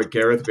 but they were a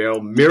Gareth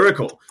Bale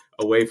miracle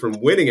away from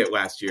winning it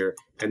last year,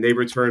 and they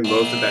returned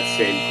most of that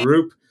same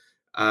group.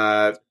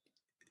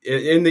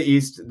 In the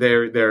East,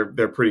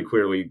 they're pretty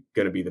clearly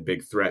going to be the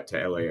big threat to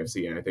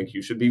LAFC, and I think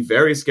you should be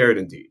very scared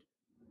indeed.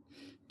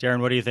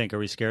 Darren, what do you think? Are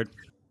we scared?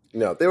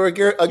 No, they were a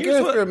Gareth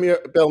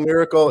Bale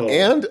miracle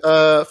and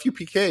a few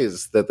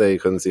PKs that they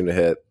couldn't seem to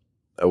hit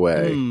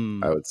away,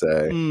 I would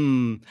say.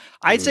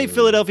 I'd say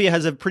Philadelphia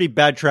has a pretty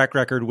bad track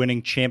record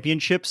winning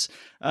championships,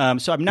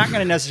 so I'm not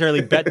going to necessarily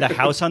bet the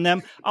house on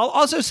them. I'll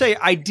also say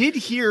I did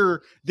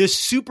hear this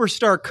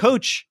superstar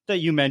coach that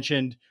you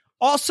mentioned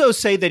also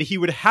say that he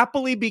would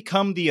happily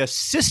become the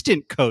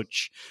assistant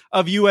coach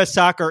of U.S.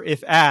 Soccer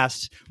if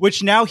asked,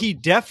 which now he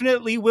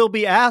definitely will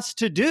be asked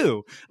to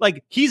do.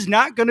 Like, he's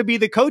not going to be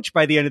the coach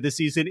by the end of the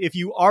season if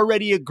you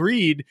already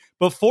agreed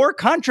before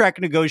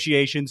contract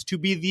negotiations to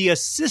be the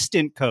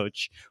assistant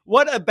coach.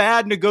 What a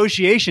bad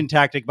negotiation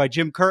tactic by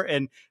Jim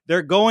Curtin.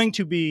 They're going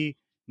to be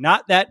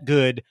not that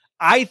good.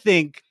 I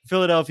think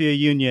Philadelphia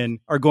Union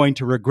are going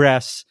to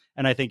regress,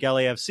 and I think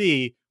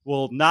LAFC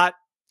will not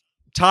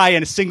tie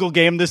in a single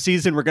game this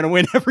season. We're going to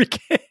win every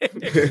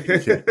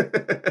game.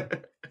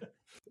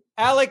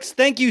 Alex,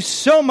 thank you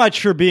so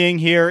much for being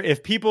here.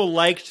 If people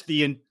liked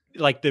the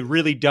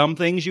really dumb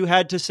things you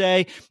had to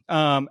say,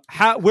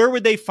 where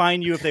would they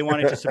find you if they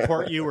wanted to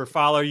support you or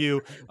follow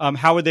you?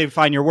 How would they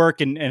find your work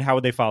and how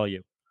would they follow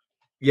you?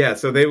 Yeah,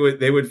 so they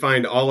would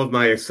find all of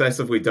my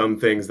excessively dumb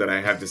things that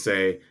I have to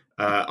say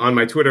on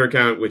my Twitter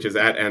account, which is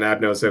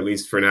 @Abnos, at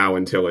least for now,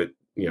 until it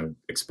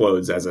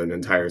explodes as an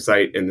entire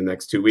site in the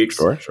next 2 weeks.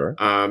 Sure.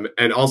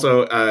 And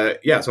also,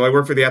 so I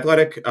work for The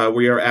Athletic.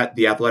 We are at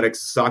The Athletic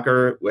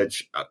Soccer,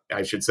 which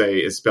I should say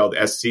is spelled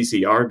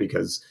SCCR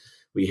because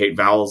we hate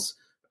vowels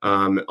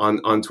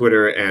on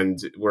Twitter. And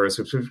we're a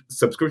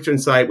subscription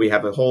site. We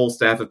have a whole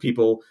staff of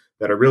people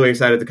that are really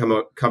excited to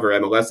come cover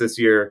MLS this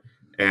year,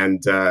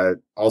 and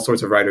all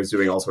sorts of writers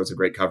doing all sorts of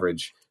great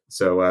coverage.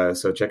 So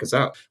check us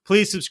out.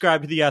 Please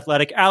subscribe to The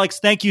Athletic. Alex,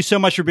 thank you so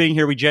much for being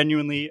here. We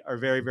genuinely are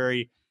very,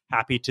 very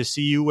happy to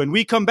see you. When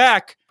we come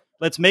back,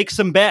 let's make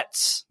some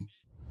bets.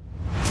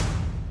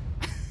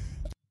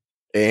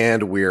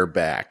 And we're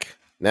back.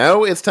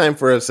 Now it's time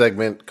for a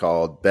segment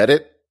called Bet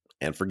It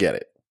and Forget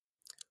It.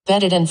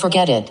 Bet it and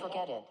forget it.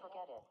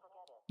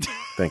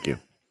 Thank you.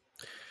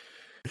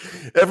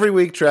 Every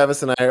week,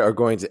 Travis and I are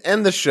going to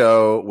end the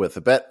show with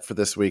a bet for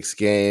this week's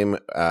game.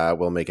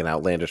 We'll make an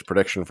outlandish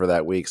prediction for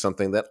that week,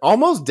 something that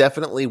almost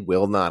definitely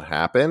will not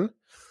happen,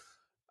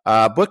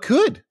 but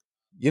could.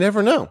 You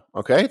never know,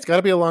 okay? It's got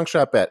to be a long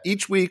shot bet.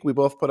 Each week, we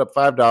both put up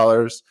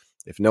 $5.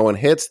 If no one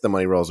hits, the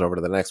money rolls over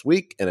to the next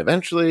week, and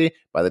eventually,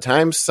 by the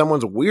time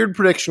someone's weird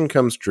prediction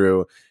comes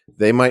true,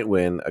 they might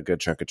win a good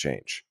chunk of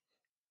change.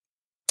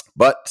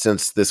 But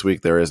since this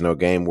week there is no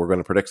game, we're going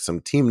to predict some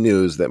team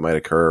news that might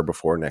occur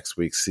before next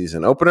week's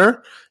season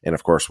opener. And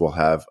of course, we'll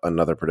have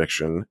another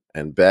prediction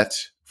and bet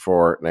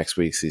for next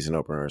week's season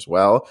opener as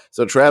well.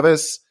 So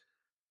Travis,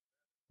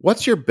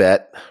 what's your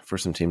bet for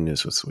some team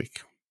news this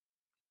week?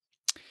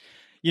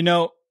 You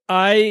know,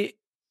 I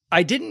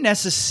didn't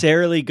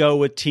necessarily go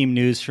with team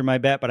news for my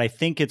bet, but I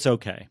think it's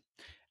okay.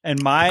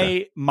 And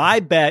my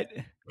bet,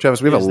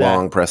 Travis, we have a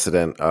long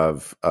precedent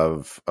of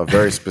a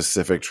very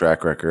specific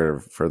track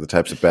record for the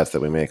types of bets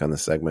that we make on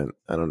this segment.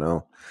 I don't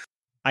know.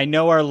 I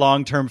know our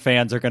long-term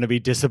fans are going to be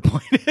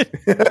disappointed.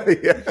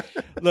 Yeah.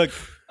 Look,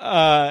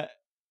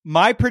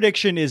 my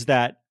prediction is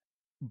that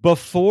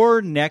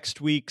before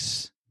next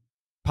week's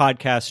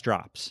podcast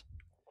drops,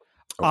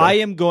 okay, I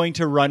am going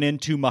to run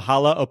into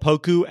Mahala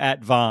Opoku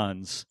at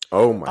Vaughn's.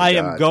 Oh my God. I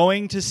am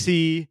going to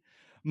see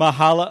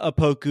Mahala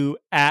Opoku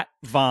at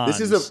Vaughn's.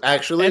 This is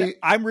actually... And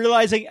I'm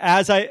realizing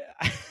as I'm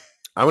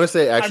going to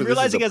say, actually, I'm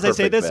realizing as I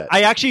say this, bet.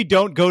 I actually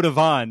don't go to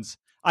Vaughn's.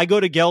 I go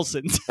to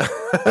Gelson's.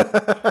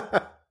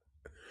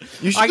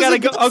 I gotta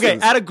go. Okay,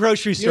 at a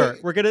grocery store.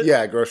 We're gonna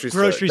grocery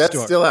store.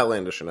 That's still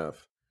outlandish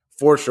enough,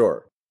 for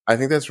sure. I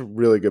think that's a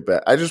really good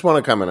bet. I just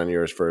want to comment on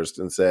yours first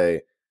and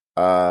say,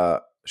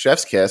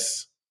 chef's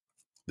kiss.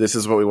 This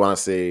is what we want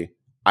to see.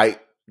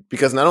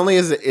 Because not only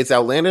is it's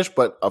outlandish,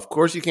 but of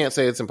course you can't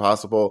say it's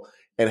impossible.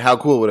 And how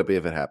cool would it be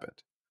if it happened?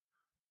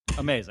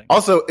 Amazing.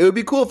 Also, it would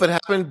be cool if it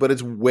happened, but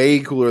it's way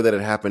cooler that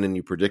it happened and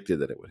you predicted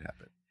that it would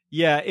happen.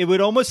 Yeah, it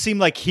would almost seem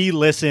like he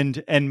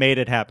listened and made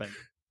it happen.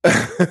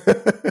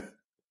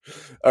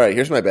 All right,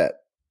 here's my bet.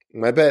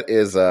 My bet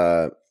is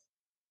for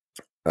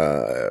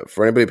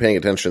anybody paying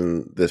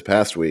attention this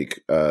past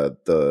week,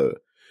 the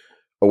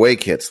away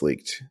kits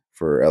leaked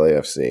for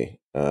LAFC,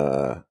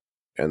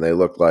 and they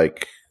look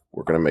like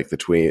we're going to make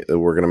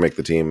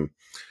the team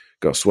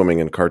go swimming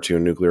in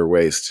cartoon nuclear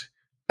waste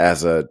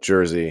as a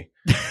jersey.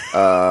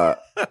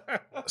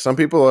 Some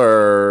people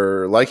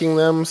are liking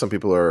them. Some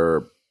people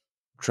are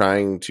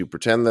trying to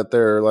pretend that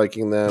they're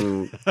liking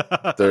them.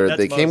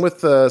 They came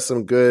with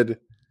some good.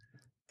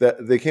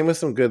 They came with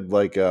some good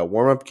like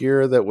warm up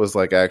gear that was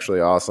like actually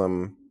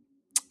awesome,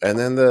 and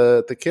then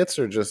the kits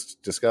are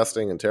just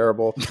disgusting and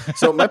terrible.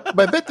 So my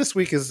bet this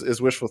week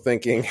is wishful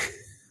thinking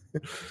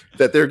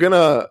that they're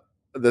gonna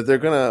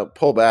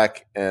pull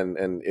back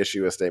and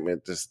issue a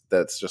statement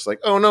that's just like,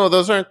 oh no,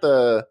 those aren't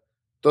the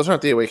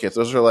away kits.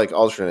 Those are like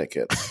alternate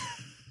kits.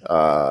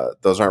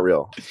 Those aren't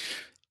real.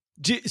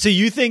 So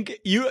you think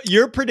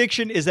your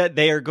prediction is that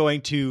they are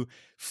going to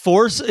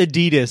force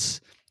Adidas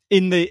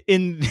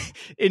in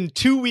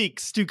 2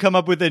 weeks to come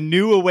up with a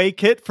new away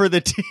kit for the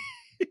team?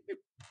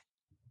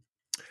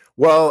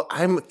 Well,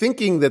 I'm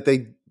thinking that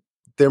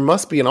there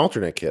must be an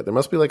alternate kit. There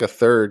must be like a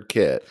third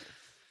kit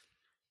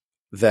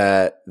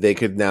that they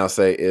could now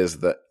say is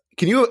the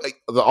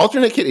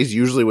alternate kit is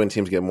usually when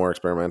teams get more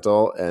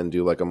experimental and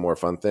do like a more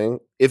fun thing.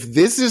 If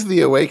this is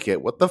the away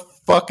kit, what the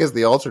fuck is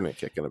the alternate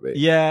kit going to be?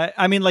 Yeah,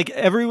 I mean, like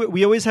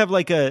we always have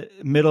like a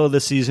middle of the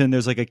season.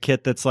 There's like a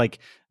kit that's like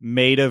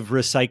made of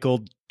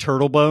recycled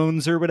turtle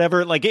bones or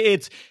whatever. Like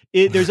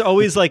there's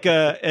always like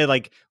a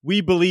like we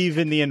believe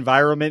in the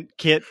environment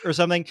kit or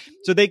something.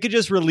 So they could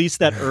just release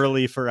that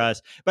early for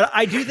us. But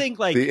I do think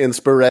like the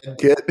Inspired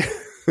kit.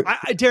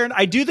 Darren,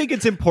 I do think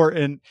it's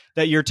important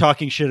that you're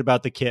talking shit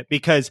about the kit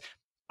because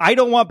I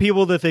don't want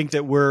people to think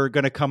that we're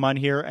going to come on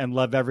here and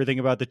love everything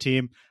about the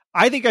team.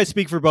 I think I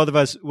speak for both of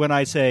us when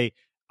I say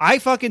I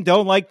fucking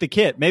don't like the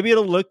kit. Maybe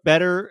it'll look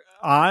better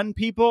on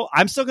people.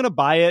 I'm still going to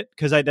buy it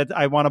because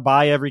I want to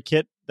buy every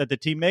kit that the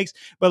team makes.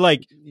 But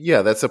like,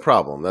 yeah, that's a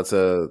problem. That's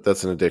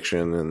an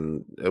addiction,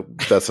 and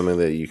that's something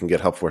that you can get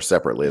help for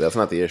separately. That's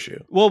not the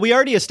issue. Well, we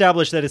already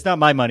established that it's not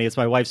my money; it's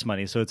my wife's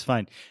money, so it's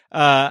fine.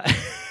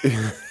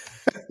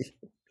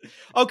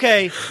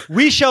 Okay,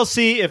 we shall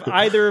see if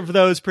either of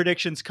those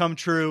predictions come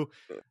true.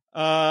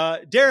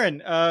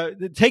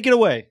 Darren, take it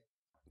away.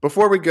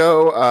 Before we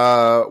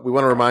go, we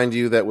want to remind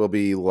you that we'll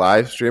be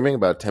live streaming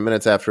about 10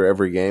 minutes after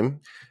every game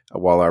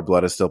while our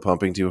blood is still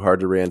pumping too hard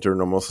to re-enter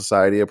normal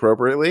society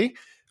appropriately.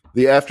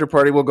 The after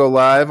party will go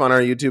live on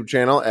our YouTube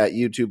channel at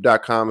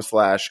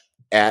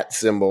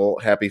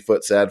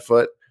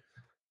youtube.com/@happyfootsadfoot.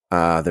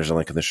 There's a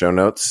link in the show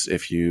notes.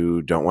 If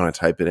you don't want to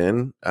type it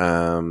in,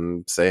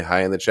 say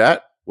hi in the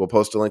chat. We'll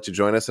post a link to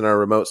join us in our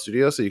remote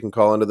studio so you can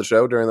call into the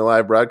show during the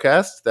live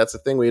broadcast. That's a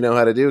thing we know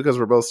how to do because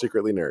we're both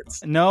secretly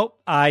nerds. Nope,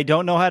 I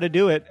don't know how to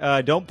do it.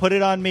 Don't put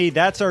it on me.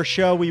 That's our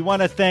show. We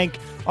want to thank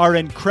our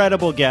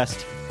incredible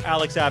guest,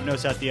 Alex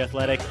Abnos at The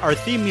Athletic. Our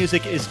theme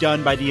music is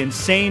done by the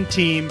insane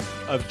team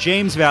of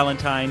James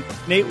Valentine,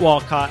 Nate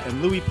Walcott,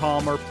 and Louis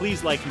Palmer.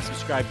 Please like and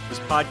subscribe to this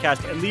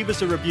podcast and leave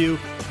us a review.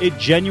 It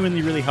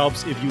genuinely really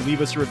helps if you leave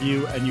us a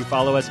review and you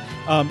follow us.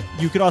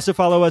 You can also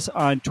follow us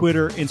on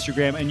Twitter,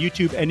 Instagram, and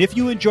YouTube. And if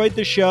you enjoyed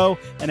the show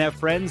and have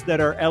friends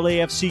that are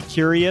LAFC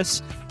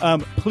curious,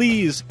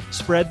 please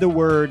spread the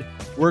word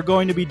We're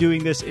going to be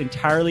doing this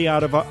entirely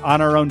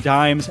on our own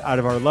dimes, out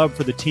of our love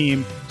for the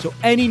team. So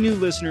any new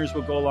listeners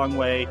will go a long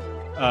way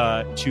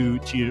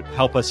to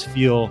help us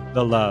feel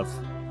the love.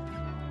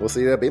 We'll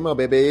see you at BMO,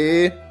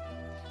 baby.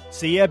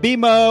 See ya,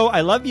 BMO.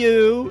 I love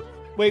you.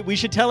 Wait, we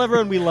should tell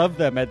everyone we love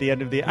them at the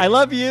end of the... I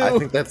love you. I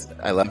think that's...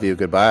 I love you.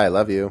 Goodbye. I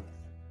love you.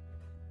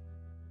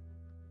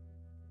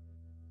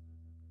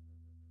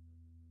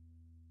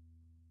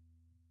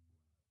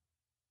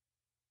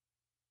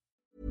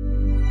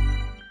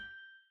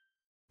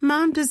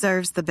 Mom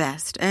deserves the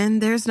best,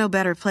 and there's no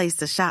better place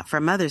to shop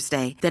for Mother's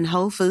Day than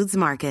Whole Foods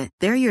Market.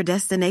 They're your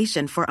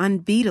destination for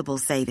unbeatable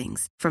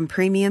savings, from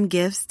premium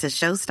gifts to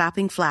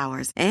show-stopping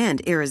flowers and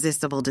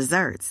irresistible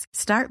desserts.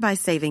 Start by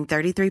saving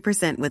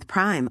 33% with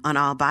Prime on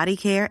all body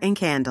care and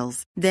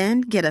candles.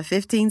 Then get a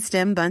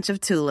 15-stem bunch of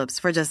tulips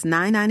for just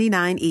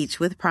 $9.99 each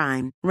with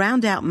Prime.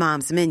 Round out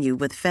Mom's menu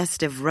with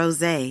festive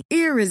rosé,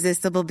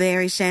 irresistible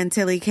berry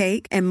chantilly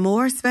cake, and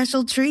more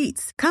special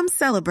treats. Come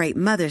celebrate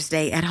Mother's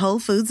Day at Whole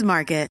Foods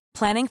Market.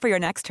 Planning for your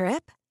next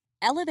trip?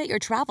 Elevate your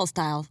travel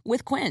style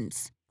with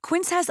Quince.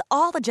 Quince has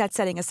all the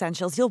jet-setting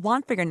essentials you'll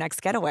want for your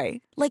next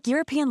getaway, like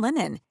European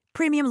linen,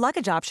 premium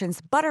luggage options,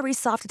 buttery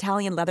soft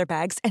Italian leather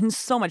bags, and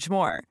so much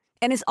more.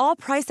 And is all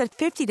priced at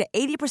 50 to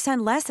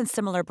 80% less than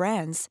similar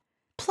brands.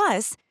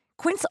 Plus,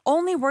 Quince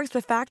only works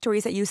with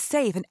factories that use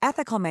safe and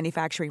ethical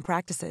manufacturing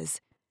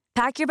practices.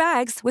 Pack your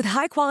bags with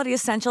high-quality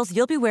essentials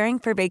you'll be wearing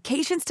for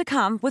vacations to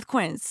come with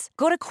Quince.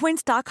 Go to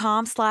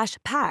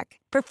quince.com/pack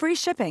for free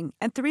shipping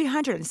and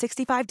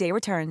 365-day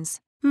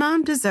returns.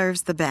 Mom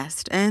deserves the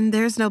best, and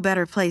there's no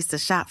better place to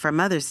shop for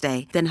Mother's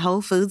Day than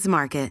Whole Foods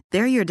Market.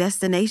 They're your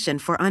destination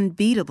for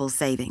unbeatable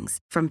savings,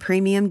 from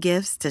premium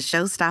gifts to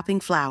show-stopping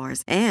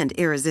flowers and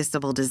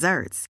irresistible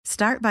desserts.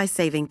 Start by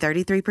saving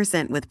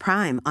 33% with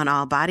Prime on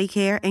all body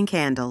care and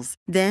candles.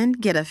 Then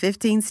get a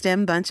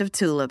 15-stem bunch of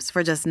tulips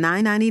for just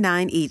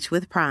 $9.99 each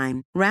with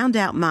Prime. Round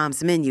out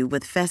Mom's menu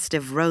with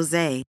festive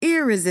rosé,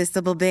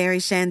 irresistible berry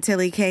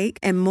chantilly cake,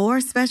 and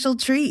more special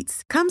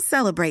treats. Come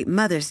celebrate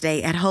Mother's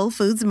Day at Whole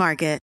Foods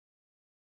Market.